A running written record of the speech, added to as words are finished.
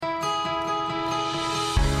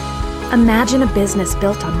Imagine a business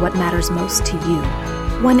built on what matters most to you.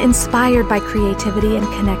 One inspired by creativity and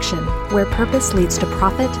connection, where purpose leads to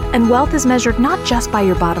profit and wealth is measured not just by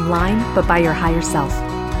your bottom line, but by your higher self.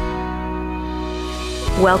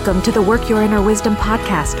 Welcome to the Work Your Inner Wisdom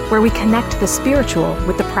podcast, where we connect the spiritual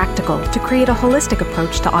with the practical to create a holistic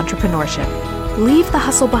approach to entrepreneurship. Leave the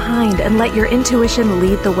hustle behind and let your intuition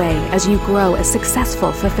lead the way as you grow a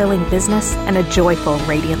successful, fulfilling business and a joyful,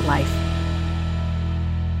 radiant life.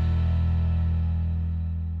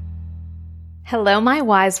 Hello, my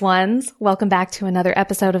wise ones. Welcome back to another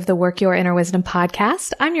episode of the Work Your Inner Wisdom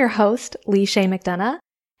podcast. I'm your host, Lee Shea McDonough,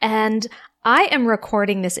 and I am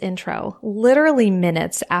recording this intro literally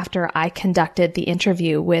minutes after I conducted the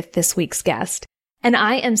interview with this week's guest, and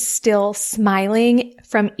I am still smiling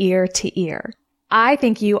from ear to ear. I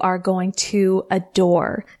think you are going to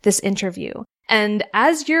adore this interview. And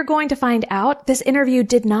as you're going to find out, this interview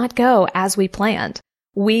did not go as we planned.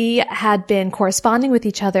 We had been corresponding with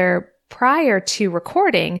each other prior to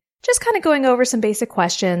recording, just kind of going over some basic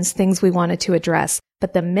questions, things we wanted to address.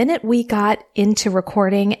 But the minute we got into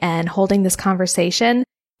recording and holding this conversation,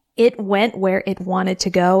 it went where it wanted to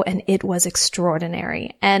go, and it was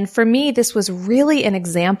extraordinary. And for me, this was really an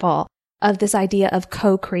example of this idea of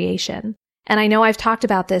co-creation. And I know I've talked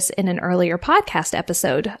about this in an earlier podcast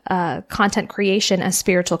episode, content creation as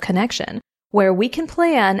spiritual connection, where we can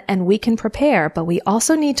plan and we can prepare, but we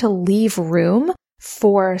also need to leave room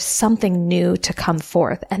for something new to come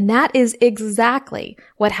forth. And that is exactly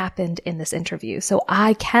what happened in this interview. So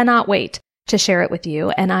I cannot wait to share it with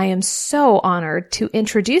you. And I am so honored to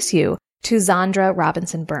introduce you to Xandra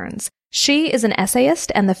Robinson Burns. She is an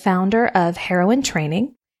essayist and the founder of Heroine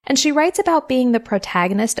Training. And she writes about being the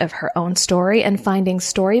protagonist of her own story and finding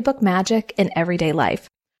storybook magic in everyday life.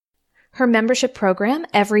 Her membership program,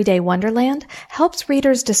 Everyday Wonderland, helps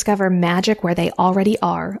readers discover magic where they already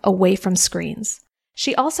are, away from screens.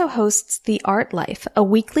 She also hosts The Art Life, a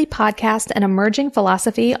weekly podcast and emerging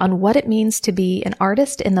philosophy on what it means to be an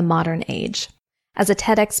artist in the modern age. As a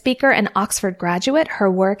TEDx speaker and Oxford graduate, her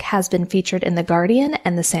work has been featured in The Guardian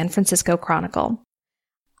and the San Francisco Chronicle.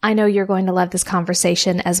 I know you're going to love this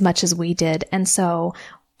conversation as much as we did, and so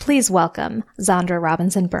please welcome Xandra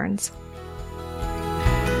Robinson Burns.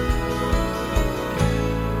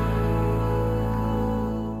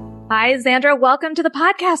 Hi, Xandra. Welcome to the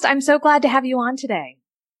podcast. I'm so glad to have you on today.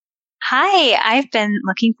 Hi, I've been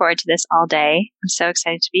looking forward to this all day. I'm so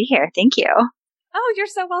excited to be here. Thank you. Oh, you're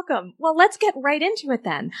so welcome. Well, let's get right into it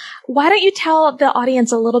then. Why don't you tell the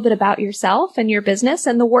audience a little bit about yourself and your business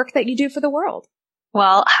and the work that you do for the world?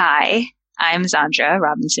 Well, hi, I'm Xandra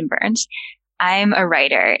Robinson Burns. I'm a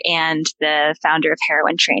writer and the founder of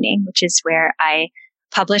Heroine Training, which is where I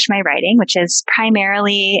publish my writing, which is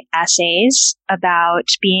primarily essays about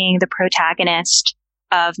being the protagonist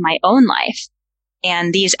of my own life.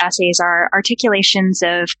 And these essays are articulations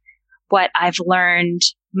of what I've learned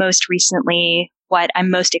most recently, what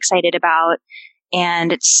I'm most excited about,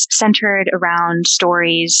 and it's centered around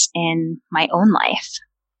stories in my own life.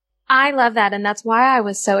 I love that. And that's why I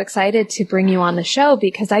was so excited to bring you on the show,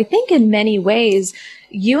 because I think in many ways,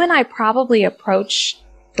 you and I probably approach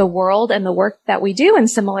the world and the work that we do in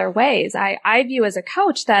similar ways. I view as a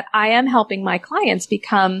coach that I am helping my clients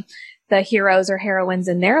become the heroes or heroines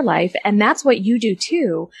in their life. And that's what you do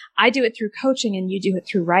too. I do it through coaching and you do it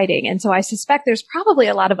through writing. And so I suspect there's probably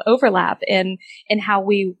a lot of overlap in how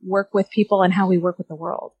we work with people and how we work with the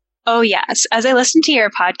world. Oh, yes. As I listen to your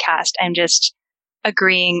podcast, I'm just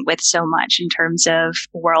agreeing with so much in terms of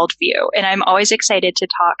worldview. And I'm always excited to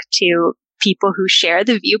talk to people who share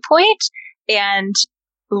the viewpoint and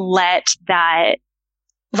let that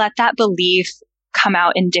belief come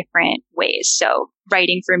out in different ways. So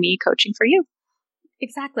writing for me, coaching for you.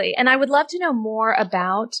 Exactly. And I would love to know more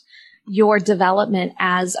about your development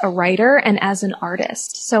as a writer and as an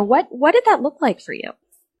artist. So what did that look like for you?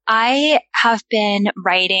 I have been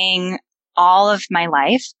writing all of my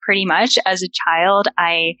life, pretty much. As a child,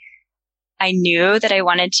 I knew that I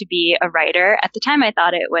wanted to be a writer. At the time, I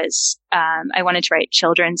thought it was, I wanted to write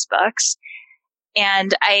children's books.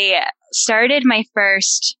 And I started my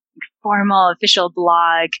first formal official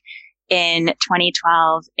blog in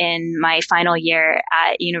 2012 in my final year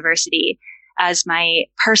at university as my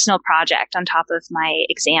personal project on top of my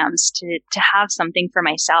exams to have something for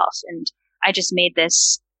myself. And I just made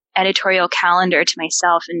this editorial calendar to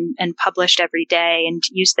myself and published every day and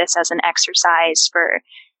used this as an exercise for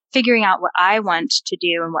figuring out what I want to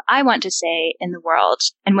do and what I want to say in the world.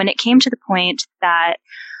 And when it came to the point that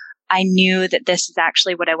I knew that this is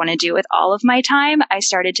actually what I want to do with all of my time, I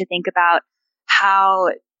started to think about how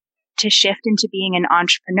to shift into being an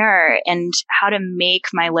entrepreneur and how to make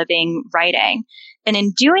my living writing. And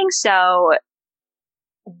in doing so,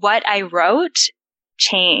 what I wrote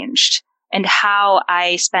changed and how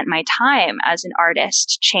I spent my time as an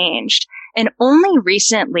artist changed. And only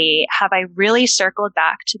recently have I really circled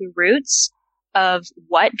back to the roots of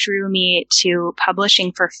what drew me to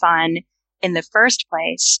publishing for fun in the first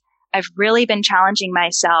place. I've really been challenging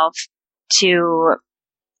myself to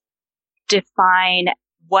define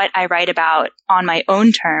what I write about on my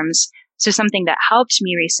own terms. So something that helped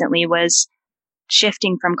me recently was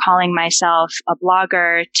shifting from calling myself a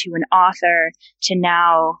blogger to an author to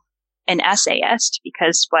now an essayist,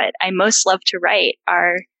 because what I most love to write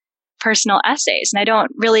are personal essays. And I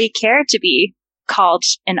don't really care to be called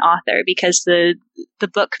an author because the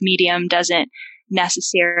book medium doesn't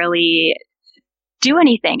necessarily do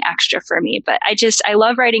anything extra for me. But I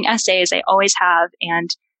love writing essays. I always have. And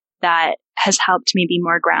that has helped me be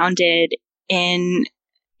more grounded in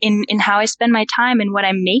how I spend my time and what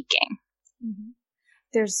I'm making. Mm-hmm.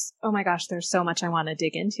 Oh my gosh, there's so much I want to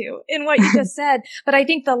dig into in what you just said. But I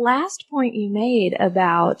think the last point you made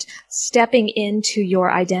about stepping into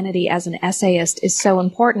your identity as an essayist is so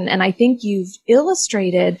important. And I think you've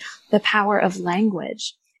illustrated the power of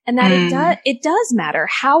language, and that it does matter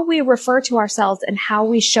how we refer to ourselves and how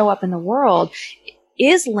we show up in the world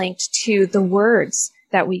is linked to the words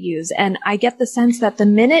that we use. And I get the sense that the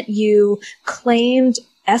minute you claimed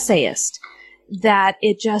essayist, that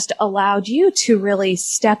it just allowed you to really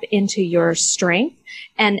step into your strength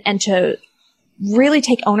and to really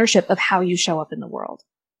take ownership of how you show up in the world.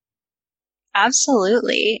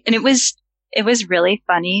 Absolutely. And it was really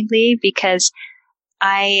funny, Lee, because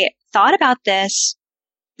I thought about this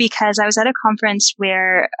because I was at a conference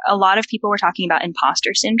where a lot of people were talking about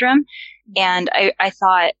imposter syndrome. And I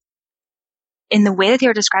thought, in the way that they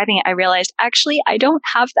were describing it, I realized, actually, I don't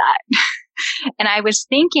have that. And I was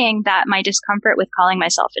thinking that my discomfort with calling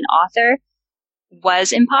myself an author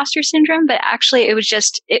was imposter syndrome, but actually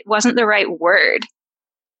it wasn't the right word.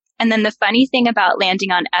 And then the funny thing about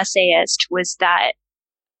landing on essayist was that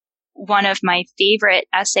one of my favorite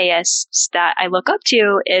essayists that I look up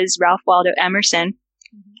to is Ralph Waldo Emerson.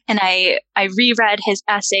 And I reread his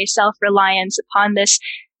essay, Self-Reliance, upon this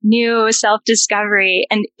new self-discovery.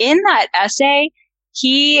 And in that essay,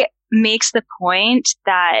 he makes the point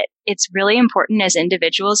that it's really important as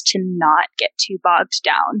individuals to not get too bogged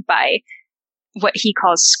down by what he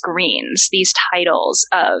calls screens, these titles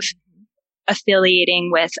of affiliating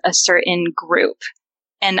with a certain group.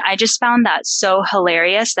 And I just found that so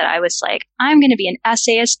hilarious that I was like, I'm going to be an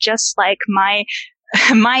essayist just like my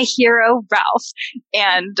hero, Ralph.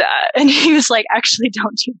 And he was like, actually,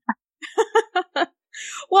 don't do that.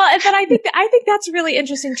 Well, and then I think that's really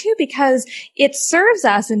interesting too, because it serves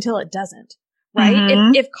us until it doesn't, right?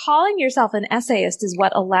 Mm-hmm. If calling yourself an essayist is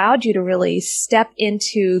what allowed you to really step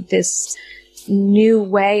into this new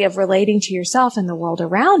way of relating to yourself and the world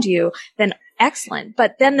around you, then excellent.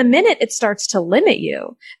 But then the minute it starts to limit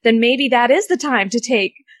you, then maybe that is the time to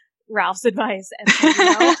take Ralph's advice and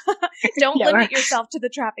say, don't limit yourself to the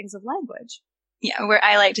trappings of language. Yeah,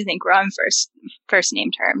 I like to think we're on first name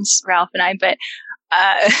terms, Ralph and I, but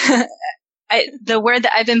the word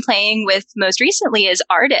that I've been playing with most recently is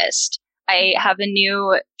artist. I have a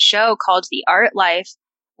new show called The Art Life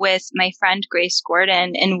with my friend Grace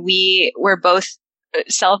Gordon, and we're both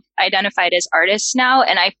self-identified as artists now,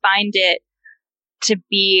 and I find it to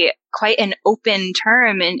be quite an open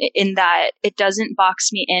term in that it doesn't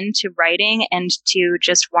box me into writing and to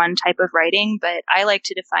just one type of writing, but I like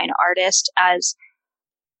to define artist as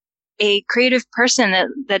a creative person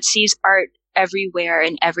that sees art everywhere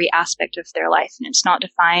in every aspect of their life, and it's not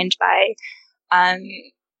defined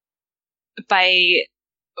by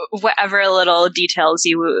whatever little details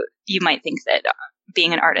you might think that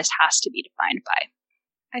being an artist has to be defined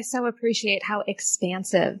by. I so appreciate how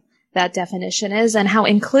expansive that definition is and how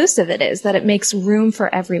inclusive it is, that it makes room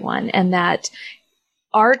for everyone, and that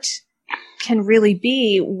art can really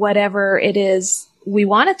be whatever it is we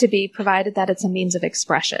want it to be, provided that it's a means of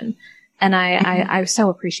expression. And I so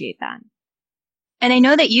appreciate that. And I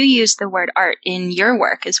know that you use the word art in your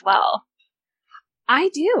work as well. I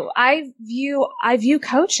do. I view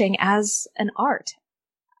coaching as an art.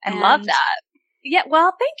 I love that. Yeah.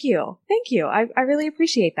 Well, thank you. Thank you. I really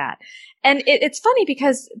appreciate that. And it's funny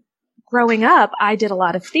because growing up, I did a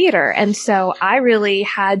lot of theater. And so I really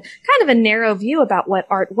had kind of a narrow view about what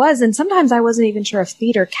art was. And sometimes I wasn't even sure if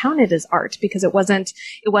theater counted as art because it wasn't,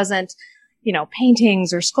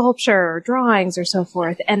 paintings or sculpture or drawings or so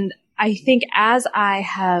forth. And I think as I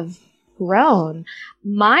have grown,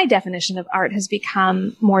 my definition of art has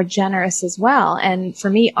become more generous as well. And for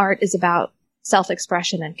me, art is about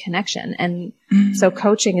self-expression and connection. And so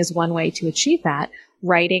coaching is one way to achieve that.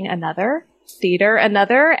 Writing another, theater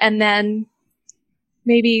another, and then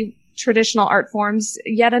maybe traditional art forms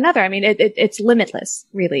yet another. I mean, it's limitless,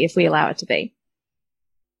 really, if we allow it to be.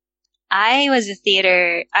 I was a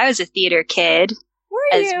theater kid. Were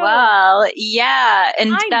as you? Well. Yeah.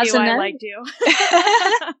 And that's I liked you.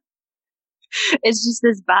 It's just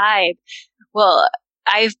this vibe. Well,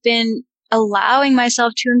 I've been allowing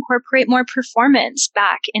myself to incorporate more performance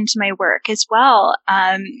back into my work as well.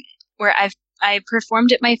 Where I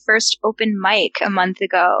performed at my first open mic a month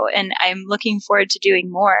ago, and I'm looking forward to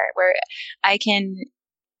doing more where I can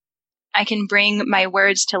bring my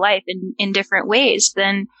words to life in different ways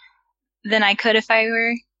than I could if I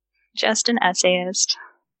were just an essayist.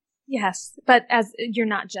 Yes, but as you're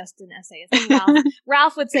not just an essayist. And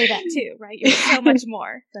Ralph would say that too, right? You're so much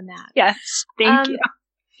more than that. Yes, thank you.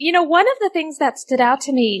 You know, one of the things that stood out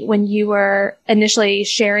to me when you were initially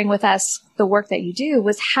sharing with us the work that you do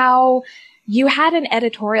was how you had an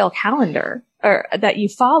editorial calendar or that you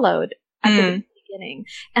followed at the beginning.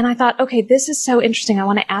 And I thought, okay, this is so interesting. I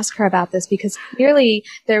want to ask her about this because clearly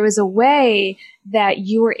there was a way that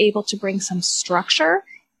you were able to bring some structure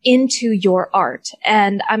into your art.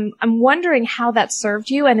 And I'm wondering how that served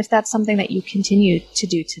you and if that's something that you continue to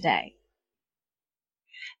do today.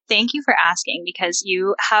 Thank you for asking, because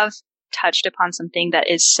you have touched upon something that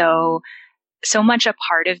is so much a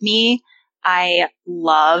part of me. I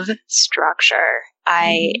love structure.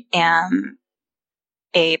 I am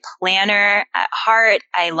a planner at heart.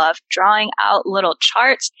 I love drawing out little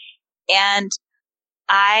charts, and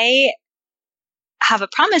I have a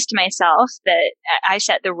promise to myself that I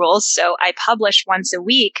set the rules. So I publish once a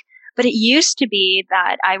week, but it used to be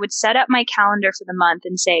that I would set up my calendar for the month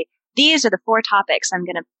and say, these are the 4 topics I'm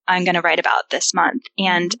going to write about this month.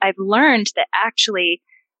 And I've learned that actually,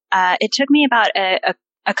 it took me about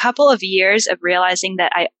a couple of years of realizing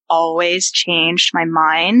that I always changed my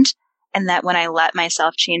mind, and that when I let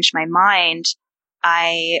myself change my mind,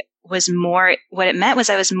 what it meant was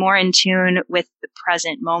I was more in tune with the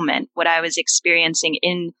present moment, what I was experiencing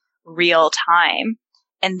in real time,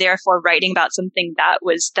 and therefore writing about something that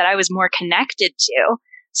I was more connected to.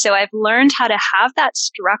 So I've learned how to have that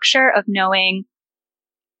structure of knowing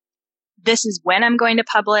this is when I'm going to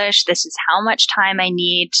publish, this is how much time I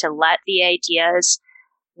need to let the ideas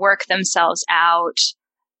work themselves out,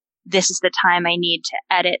 this is the time I need to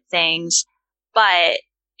edit things. But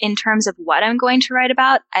in terms of what I'm going to write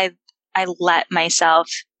about, I let myself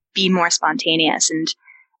be more spontaneous. And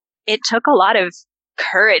it took a lot of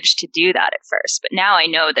courage to do that at first. But now I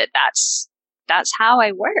know that that's how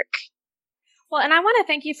I work. Well, and I want to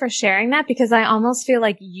thank you for sharing that, because I almost feel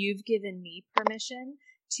like you've given me permission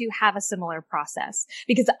to have a similar process,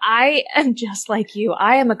 because I am just like you.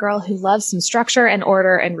 I am a girl who loves some structure and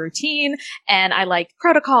order and routine, and I like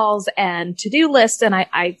protocols and to-do lists, and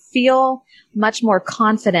I feel much more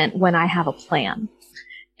confident when I have a plan.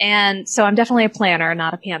 And so I'm definitely a planner,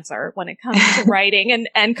 not a pantser when it comes to writing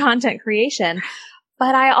and content creation.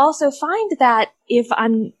 But I also find that if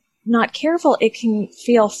I'm not careful, it can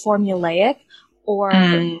feel formulaic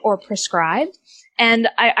or prescribed. And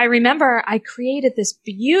I remember I created this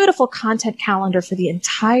beautiful content calendar for the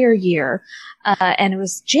entire year. And it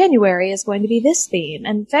was January is going to be this theme,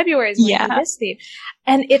 and February is going to be this theme.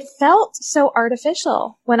 And it felt so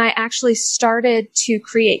artificial when I actually started to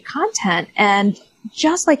create content. And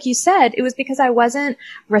just like you said, it was because I wasn't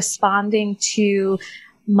responding to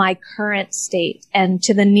my current state and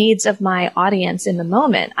to the needs of my audience in the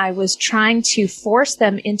moment. I was trying to force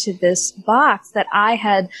them into this box that I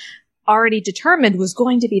had already determined was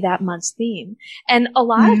going to be that month's theme. And a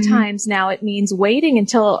lot of times now it means waiting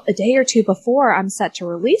until a day or two before I'm set to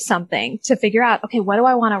release something to figure out, okay, what do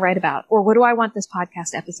I want to write about? Or what do I want this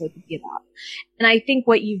podcast episode to be about? And I think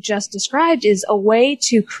what you've just described is a way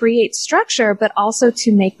to create structure, but also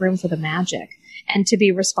to make room for the magic and to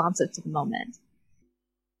be responsive to the moment.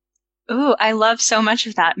 Ooh, I love so much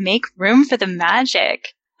of that. Make room for the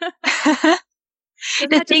magic. The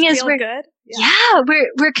thing is, we're good. Yeah,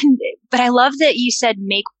 but I love that you said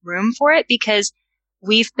make room for it, because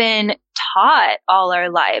we've been taught all our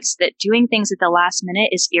lives that doing things at the last minute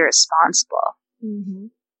is irresponsible. Mm-hmm.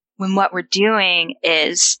 When what we're doing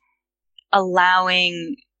is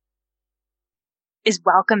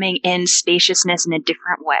welcoming in spaciousness in a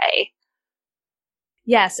different way.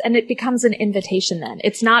 Yes, and it becomes an invitation then.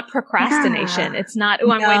 It's not procrastination. Yeah. It's not, I'm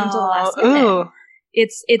waiting until the last minute.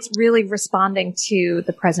 It's really responding to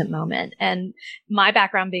the present moment. And my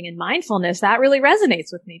background being in mindfulness, that really resonates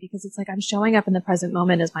with me because it's like I'm showing up in the present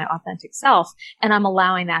moment as my authentic self, and I'm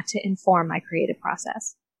allowing that to inform my creative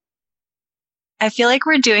process. I feel like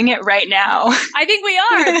we're doing it right now. I think we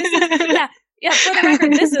are. Yeah, for the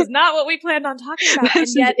record, this is not what we planned on talking about.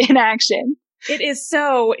 This and yet is in action. It is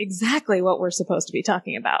so exactly what we're supposed to be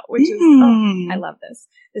talking about, which is, I love this.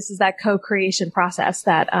 This is that co-creation process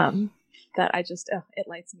that I just, it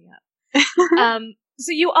lights me up.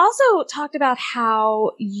 So you also talked about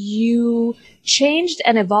how you changed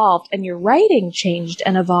and evolved, and your writing changed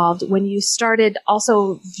and evolved when you started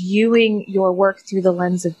also viewing your work through the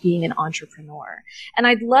lens of being an entrepreneur. And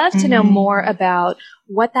I'd love to know more about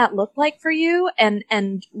what that looked like for you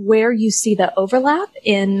and where you see the overlap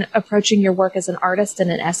in approaching your work as an artist and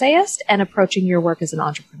an essayist and approaching your work as an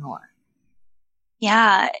entrepreneur.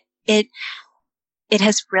 Yeah, it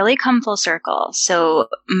has really come full circle. So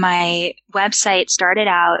my website started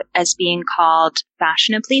out as being called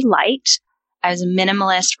Fashionably Light. I was a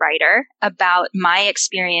minimalist writer about my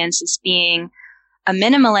experience as being a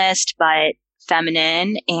minimalist, but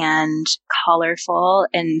feminine and colorful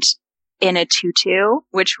and in a tutu,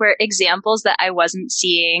 which were examples that I wasn't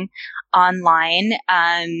seeing online.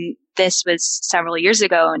 This was several years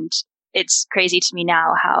ago, and it's crazy to me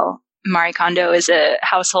now how Marie Kondo is a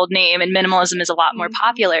household name and minimalism is a lot more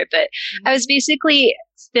popular, but I was basically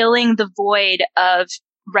filling the void of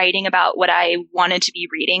writing about what I wanted to be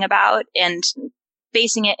reading about and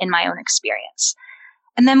basing it in my own experience.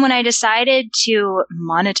 And then when I decided to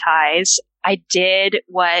monetize, I did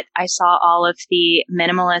what I saw all of the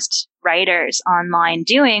minimalist writers online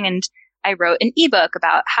doing, and I wrote an ebook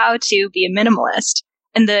about how to be a minimalist.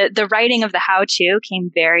 And the writing of the how-to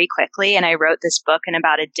came very quickly, and I wrote this book in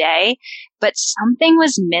about a day, but something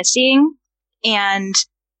was missing. And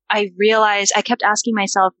I realized I kept asking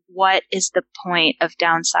myself, what is the point of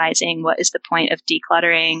downsizing? What is the point of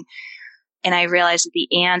decluttering? And I realized that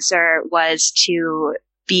the answer was to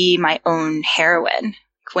be my own heroine.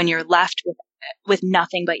 When you're left with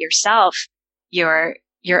nothing but yourself, you're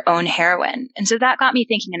your own heroine. And so that got me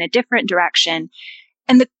thinking in a different direction.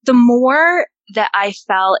 And the more that I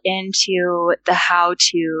fell into the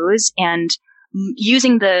how-tos and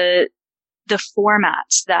using the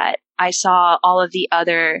formats that I saw all of the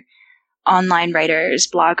other online writers,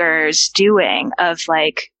 bloggers doing of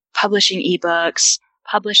like publishing ebooks,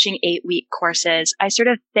 publishing 8-week courses, I sort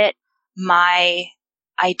of fit my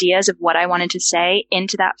ideas of what I wanted to say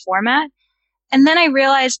into that format. And then I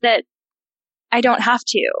realized that I don't have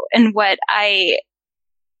to. And where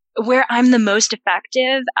I'm the most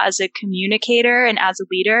effective as a communicator and as a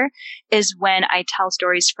leader is when I tell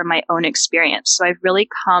stories from my own experience. So I've really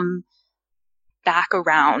come back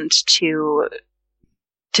around to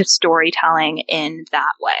storytelling in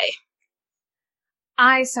that way.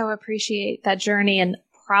 I so appreciate that journey, and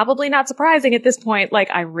probably not surprising at this point, like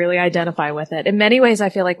I really identify with it. In many ways, I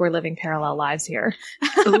feel like we're living parallel lives here.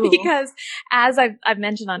 Because as I've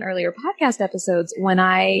mentioned on earlier podcast episodes, when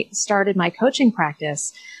I started my coaching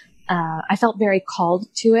practice, I felt very called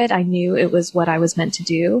to it. I knew it was what I was meant to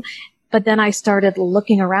do. But then I started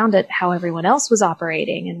looking around at how everyone else was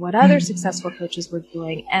operating and what other successful coaches were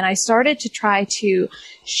doing. And I started to try to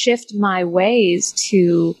shift my ways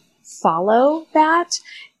to follow that.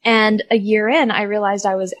 And a year in, I realized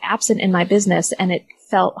I was absent in my business and it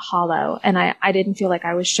felt hollow. And I didn't feel like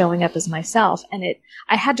I was showing up as myself. And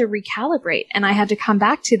I had to recalibrate, and I had to come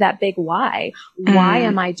back to that big why. Why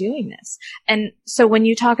am I doing this? And so when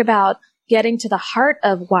you talk about getting to the heart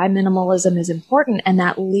of why minimalism is important and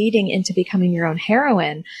that leading into becoming your own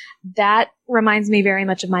heroine, that reminds me very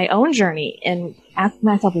much of my own journey and asking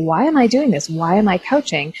myself, why am I doing this? Why am I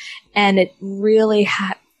coaching? And it really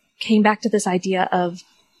came back to this idea of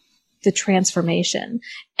the transformation.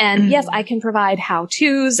 And yes, I can provide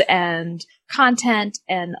how-tos and content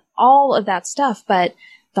and all of that stuff, but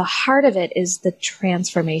the heart of it is the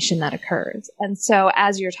transformation that occurs. And so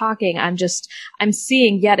as you're talking, I'm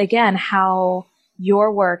seeing yet again how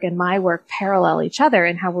your work and my work parallel each other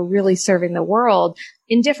and how we're really serving the world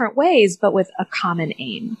in different ways, but with a common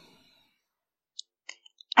aim.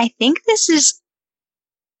 I think this is,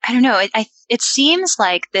 I don't know, it seems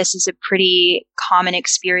like this is a pretty common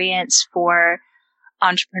experience for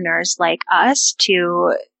entrepreneurs like us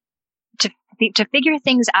to figure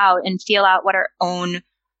things out and feel out what our own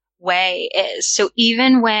way is. So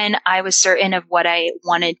even when I was certain of what I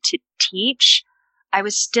wanted to teach, I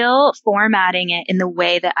was still formatting it in the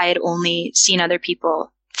way that I had only seen other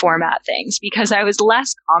people format things, because I was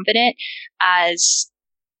less confident as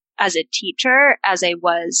a teacher as I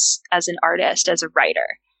was as an artist, as a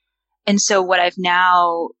writer. And so what I've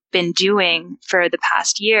now been doing for the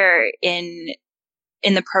past year in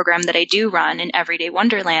the program that I do run in Everyday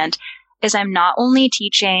Wonderland is I'm not only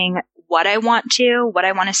teaching what I want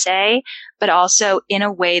to say, but also in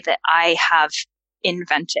a way that I have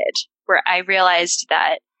invented, where I realized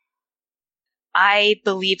that I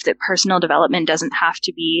believe that personal development doesn't have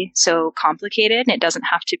to be so complicated, and it doesn't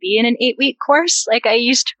have to be in an 8-week course like I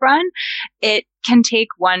used to run. It can take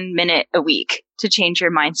 1 minute a week to change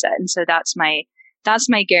your mindset. And so that's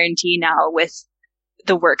my guarantee now with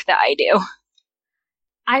the work that I do.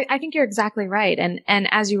 I think you're exactly right. And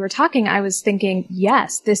as you were talking, I was thinking,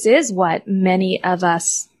 yes, this is what many of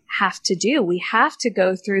us have to do. We have to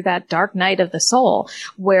go through that dark night of the soul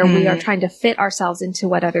where we are trying to fit ourselves into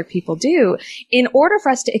what other people do in order for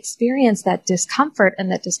us to experience that discomfort and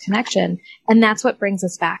that disconnection. And that's what brings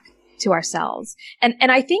us back to ourselves. And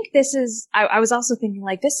I think this is, I was also thinking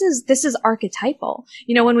like, this is archetypal.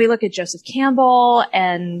 You know, when we look at Joseph Campbell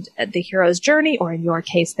and the hero's journey, or in your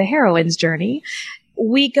case, the heroine's journey,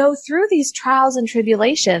 we go through these trials and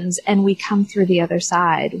tribulations and we come through the other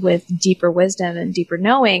side with deeper wisdom and deeper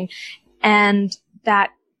knowing. And that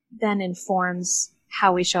then informs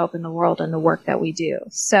how we show up in the world and the work that we do.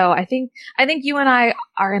 So I think you and I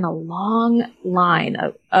are in a long line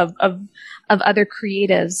of other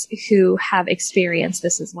creatives who have experienced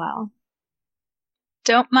this as well.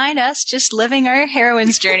 Don't mind us, just living our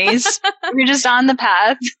heroine's journeys. We're just on the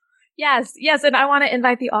path. Yes. And I want to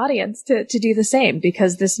invite the audience to do the same,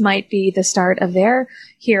 because this might be the start of their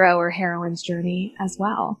hero or heroine's journey as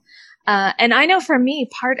well. And I know for me,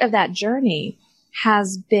 part of that journey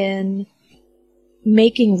has been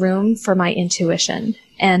making room for my intuition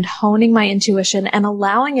and honing my intuition and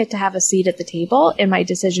allowing it to have a seat at the table in my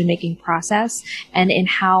decision-making process and in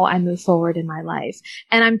how I move forward in my life.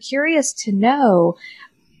 And I'm curious to know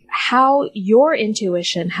how your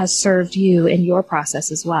intuition has served you in your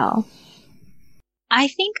process as well. I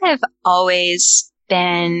think I've always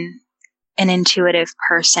been an intuitive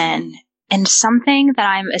person, and something that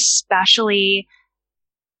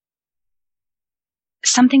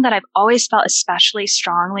I've always felt especially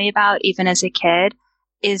strongly about, even as a kid,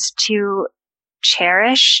 is to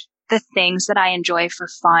cherish the things that I enjoy for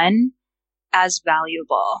fun as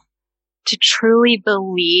valuable, to truly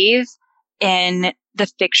believe in the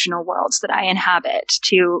fictional worlds that I inhabit,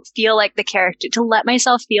 to feel like to let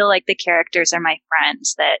myself feel like the characters are my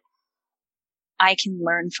friends, that I can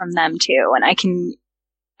learn from them too. And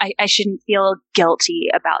I shouldn't feel guilty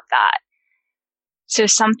about that. So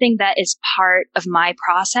something that is part of my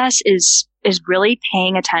process is really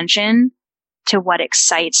paying attention to what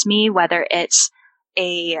excites me, whether it's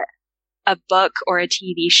a book or a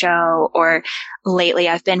TV show, or lately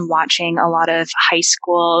I've been watching a lot of high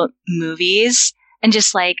school movies and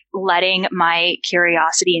just like letting my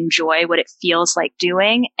curiosity enjoy what it feels like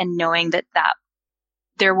doing, and knowing that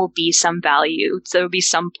there will be some value. There will be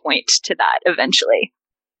some point to that eventually.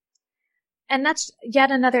 And that's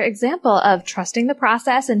yet another example of trusting the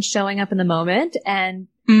process and showing up in the moment and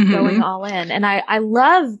going all in. And I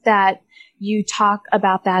love that you talk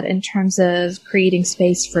about that in terms of creating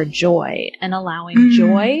space for joy and allowing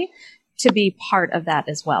joy to be part of that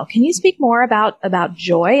as well. Can you speak more about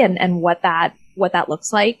joy and what that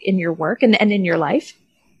looks like in your work and in your life?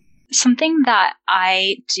 Something that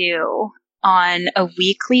I do on a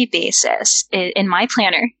weekly basis in my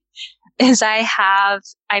planner is I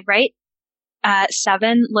write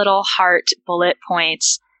 7 little heart bullet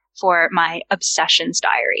points for my obsessions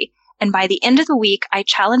diary. And by the end of the week, I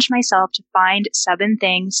challenge myself to find 7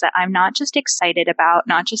 things that I'm not just excited about,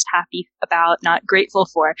 not just happy about, not grateful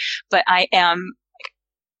for, but I am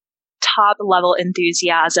top level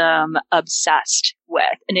enthusiasm obsessed with.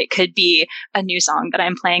 And it could be a new song that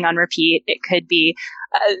I'm playing on repeat. It could be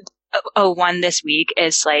one this week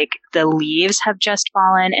is like the leaves have just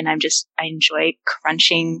fallen, and I enjoy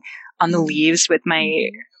crunching on the leaves with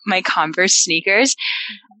my Converse sneakers.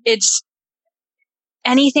 It's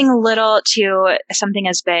anything little to something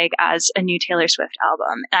as big as a new Taylor Swift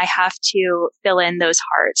album. I have to fill in those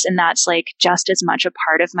hearts, and that's like just as much a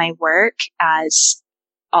part of my work as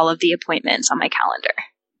all of the appointments on my calendar.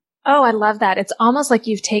 Oh, I love that. It's almost like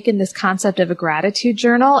you've taken this concept of a gratitude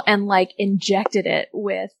journal and like injected it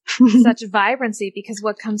with such vibrancy, because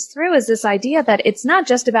what comes through is this idea that it's not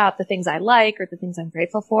just about the things I like or the things I'm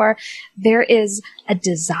grateful for. There is a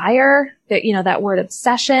desire that, that word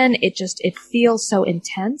obsession, it feels so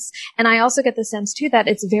intense. And I also get the sense too that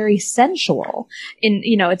it's very sensual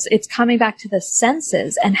it's coming back to the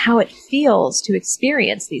senses and how it feels to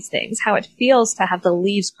experience these things, how it feels to have the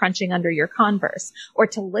leaves crunching under your Converse or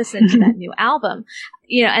to listen to that new album,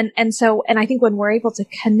 and I think when we're able to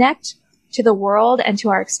connect to the world and to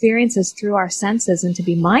our experiences through our senses and to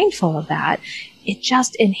be mindful of that, it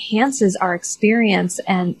just enhances our experience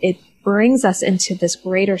and it brings us into this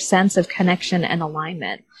greater sense of connection and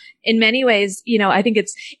alignment. In many ways, I think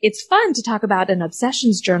it's fun to talk about an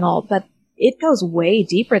obsessions journal, but it goes way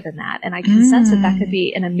deeper than that. And I can sense that could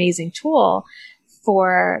be an amazing tool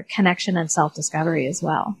for connection and self-discovery as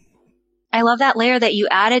well. I love that layer that you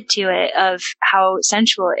added to it of how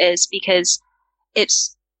sensual it is, because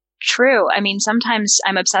it's true. I mean, sometimes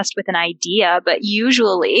I'm obsessed with an idea, but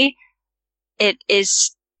usually it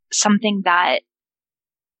is something that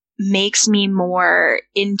makes me more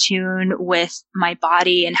in tune with my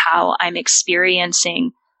body and how I'm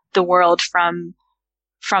experiencing the world from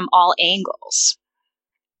all angles.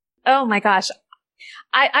 Oh my gosh.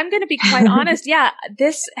 I'm going to be quite honest. Yeah,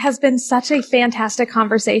 this has been such a fantastic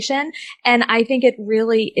conversation. And I think it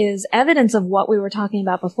really is evidence of what we were talking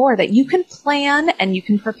about before, that you can plan and you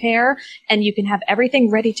can prepare and you can have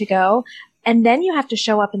everything ready to go. And then you have to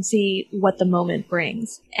show up and see what the moment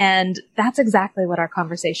brings. And that's exactly what our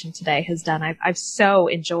conversation today has done. I've so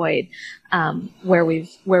enjoyed, where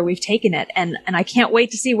we've taken it. And I can't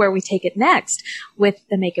wait to see where we take it next with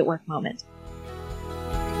the Make It Work moment.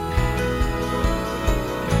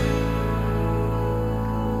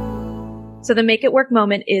 So the Make It Work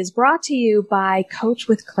moment is brought to you by Coach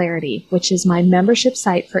with Clarity, which is my membership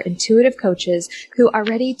site for intuitive coaches who are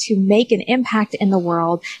ready to make an impact in the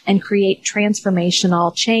world and create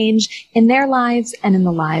transformational change in their lives and in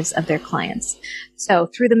the lives of their clients. So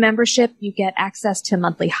through the membership, you get access to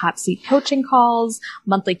monthly hot seat coaching calls,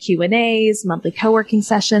 monthly Q&As, monthly co-working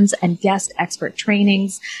sessions, and guest expert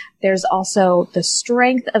trainings. There's also the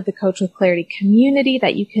strength of the Coach with Clarity community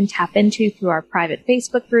that you can tap into through our private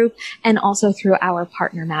Facebook group and also through our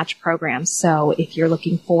partner match program. So if you're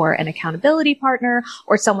looking for an accountability partner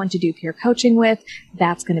or someone to do peer coaching with,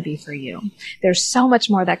 that's going to be for you. There's so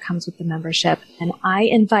much more that comes with the membership. And I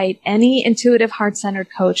invite any intuitive heart-centered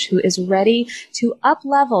coach who is ready to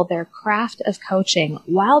up-level their craft of coaching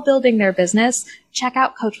while building their business. Check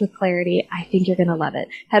out Coach with Clarity. I think you're going to love it.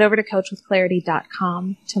 Head over to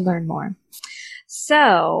coachwithclarity.com to learn more.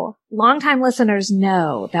 So, longtime listeners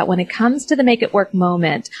know that when it comes to the Make It Work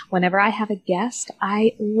moment, whenever I have a guest,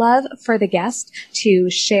 I love for the guest to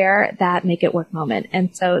share that Make It Work moment.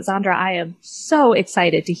 And so, Xandra, I am so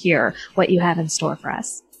excited to hear what you have in store for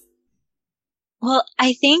us. Well,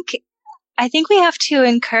 I think we have to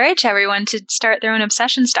encourage everyone to start their own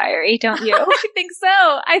obsessions diary, don't you? I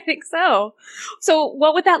think so. So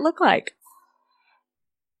what would that look like?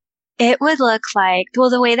 It would look like, well,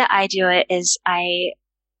 the way that I do it is I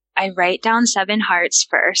write down 7 hearts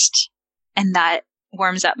first, and that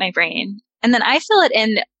warms up my brain. And then I fill it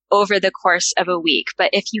in over the course of a week. But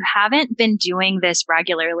if you haven't been doing this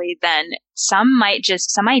regularly, then some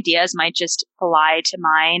ideas might just fly to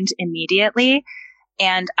mind immediately.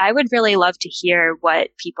 And I would really love to hear what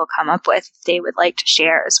people come up with if they would like to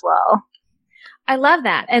share as well. I love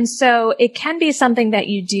that. And so it can be something that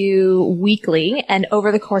you do weekly, and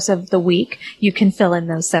over the course of the week, you can fill in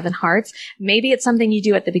those 7 hearts. Maybe it's something you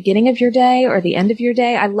do at the beginning of your day or the end of your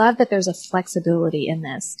day. I love that there's a flexibility in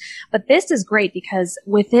this. But this is great because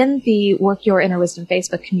within the Work Your Inner Wisdom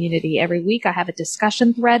Facebook community, every week I have a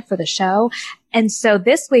discussion thread for the show. And so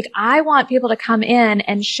this week, I want people to come in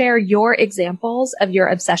and share your examples of your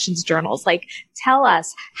obsessions journals. Like, tell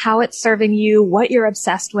us how it's serving you, what you're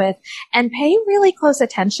obsessed with, and pay really close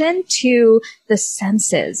attention to the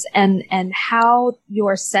senses and how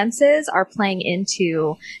your senses are playing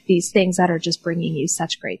into these things that are just bringing you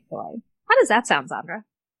such great joy. How does that sound, Xandra?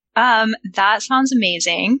 That sounds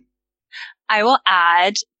amazing. I will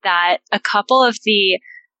add that a couple of the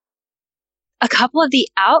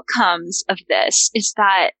outcomes of this is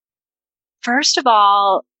that, first of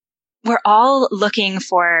all, we're all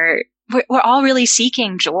really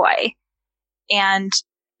seeking joy. And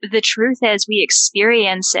the truth is we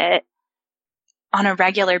experience it on a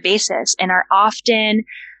regular basis and are often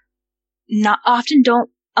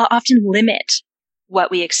limit what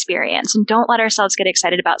we experience and don't let ourselves get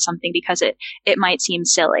excited about something because it might seem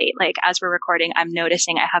silly. Like, as we're recording, I'm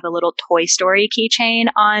noticing I have a little Toy Story keychain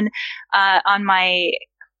on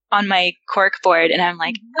my cork board, and I'm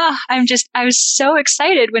like, I was so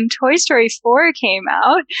excited when Toy Story 4 came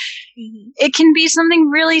out. Mm-hmm. It can be something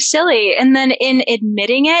really silly. And then in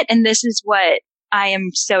admitting it, and this is what I am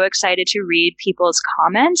so excited to read people's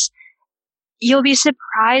comments. You'll be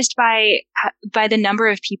surprised by the number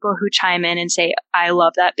of people who chime in and say, I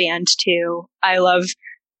love that band too. I love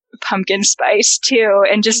Pumpkin Spice too.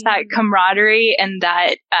 And just that camaraderie and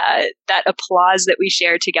that applause that we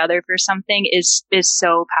share together for something is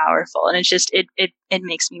so powerful. And it's just, it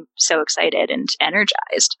makes me so excited and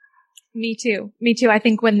energized. Me too. I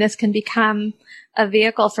think when this can become a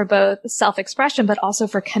vehicle for both self-expression, but also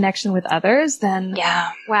for connection with others, then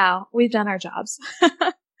wow, we've done our jobs.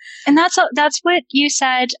 And that's what you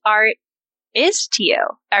said art is to you.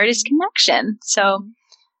 Art is connection. So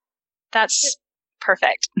that's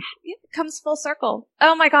perfect. It comes full circle.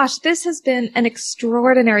 Oh my gosh, this has been an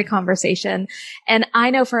extraordinary conversation. And I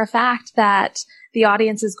know for a fact that the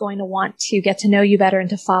audience is going to want to get to know you better and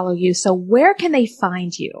to follow you. So where can they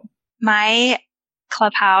find you? My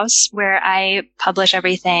Clubhouse, where I publish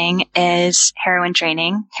everything, is Heroine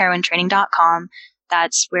Training, heroinetraining.com.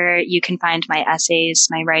 That's where you can find my essays,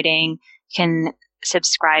 my writing. You can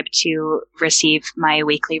subscribe to receive my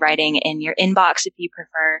weekly writing in your inbox if you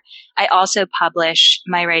prefer. I also publish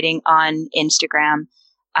my writing on Instagram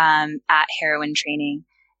at Heroine Training.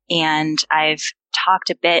 And I've talked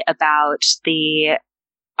a bit about the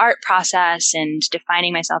art process and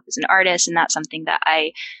defining myself as an artist. And that's something that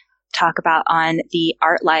I talk about on the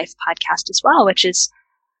Art Life podcast as well, which is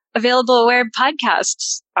available where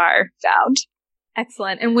podcasts are found.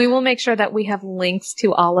 Excellent. And we will make sure that we have links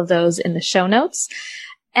to all of those in the show notes.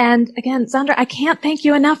 And again, Xandra, I can't thank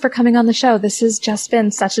you enough for coming on the show. This has just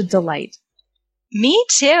been such a delight. Me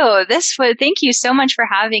too. Thank you so much for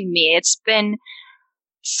having me. It's been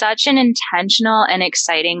such an intentional and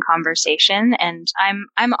exciting conversation, and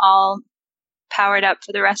I'm all powered up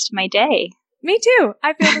for the rest of my day. Me too.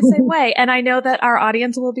 I feel the same way. And I know that our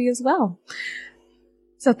audience will be as well.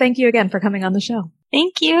 So thank you again for coming on the show.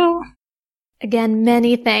 Thank you. Again,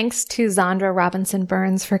 many thanks to Xandra Robinson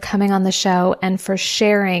Burns for coming on the show and for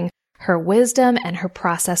sharing her wisdom and her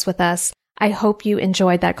process with us. I hope you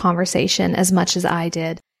enjoyed that conversation as much as I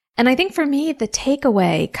did. And I think for me, the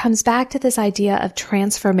takeaway comes back to this idea of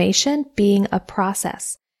transformation being a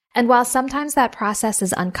process. And while sometimes that process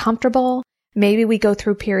is uncomfortable, maybe we go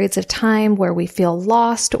through periods of time where we feel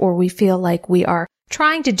lost or we feel like we are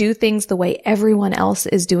trying to do things the way everyone else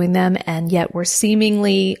is doing them, and yet we're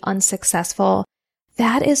seemingly unsuccessful.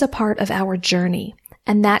 That is a part of our journey,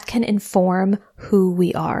 and that can inform who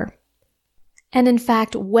we are. And in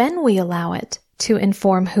fact, when we allow it to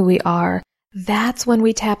inform who we are, that's when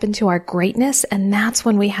we tap into our greatness, and that's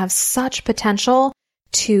when we have such potential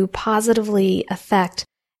to positively affect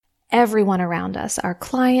everyone around us, our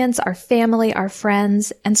clients, our family, our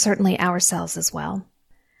friends, and certainly ourselves as well.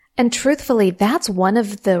 And truthfully, that's one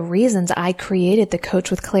of the reasons I created the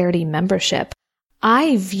Coach with Clarity membership.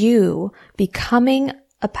 I view becoming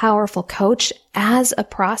a powerful coach as a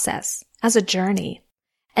process, as a journey.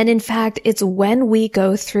 And in fact, it's when we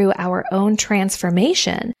go through our own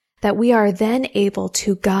transformation that we are then able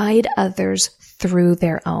to guide others through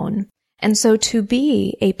their own. And so to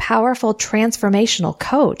be a powerful transformational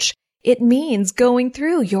coach, it means going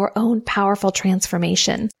through your own powerful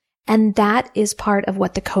transformation. And that is part of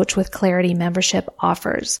what the Coach with Clarity membership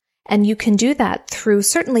offers. And you can do that through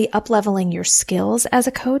certainly upleveling your skills as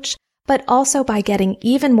a coach, but also by getting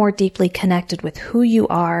even more deeply connected with who you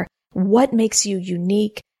are, what makes you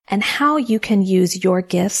unique, and how you can use your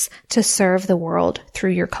gifts to serve the world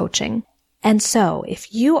through your coaching. And so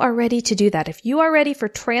if you are ready to do that, if you are ready for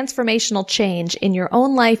transformational change in your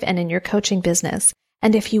own life and in your coaching business,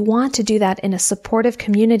 and if you want to do that in a supportive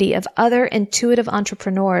community of other intuitive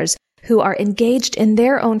entrepreneurs who are engaged in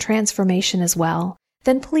their own transformation as well,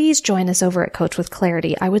 then please join us over at Coach with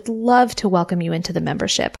Clarity. I would love to welcome you into the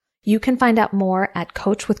membership. You can find out more at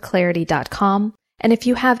coachwithclarity.com. And if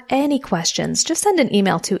you have any questions, just send an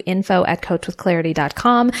email to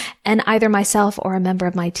info@coachwithclarity.com, and either myself or a member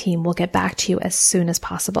of my team will get back to you as soon as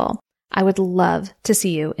possible. I would love to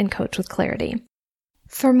see you in Coach with Clarity.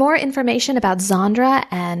 For more information about Xandra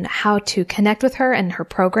and how to connect with her and her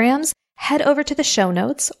programs, head over to the show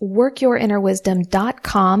notes,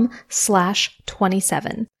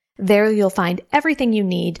 workyourinnerwisdom.com/27. There you'll find everything you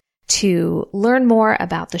need to learn more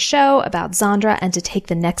about the show, about Xandra, and to take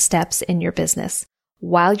the next steps in your business.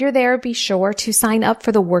 While you're there, be sure to sign up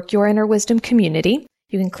for the Work Your Inner Wisdom community.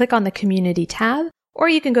 You can click on the community tab, or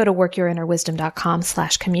you can go to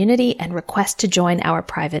workyourinnerwisdom.com/community and request to join our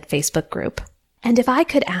private Facebook group. And if I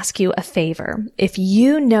could ask you a favor, if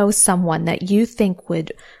you know someone that you think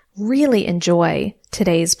would really enjoy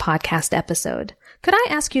today's podcast episode, could I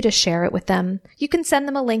ask you to share it with them? You can send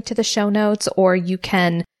them a link to the show notes, or you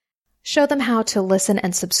can Show them how to listen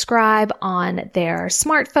and subscribe on their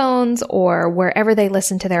smartphones or wherever they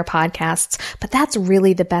listen to their podcasts. But that's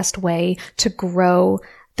really the best way to grow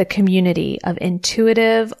the community of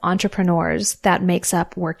intuitive entrepreneurs that makes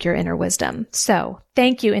up Work Your Inner Wisdom. So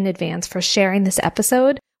thank you in advance for sharing this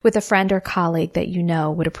episode with a friend or colleague that you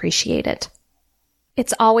know would appreciate it.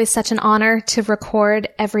 It's always such an honor to record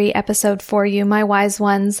every episode for you, my wise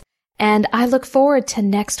ones. And I look forward to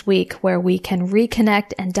next week where we can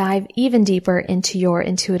reconnect and dive even deeper into your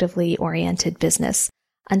intuitively oriented business.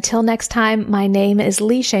 Until next time, my name is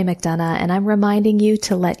Lee Shea McDonough, and I'm reminding you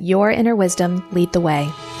to let your inner wisdom lead the way.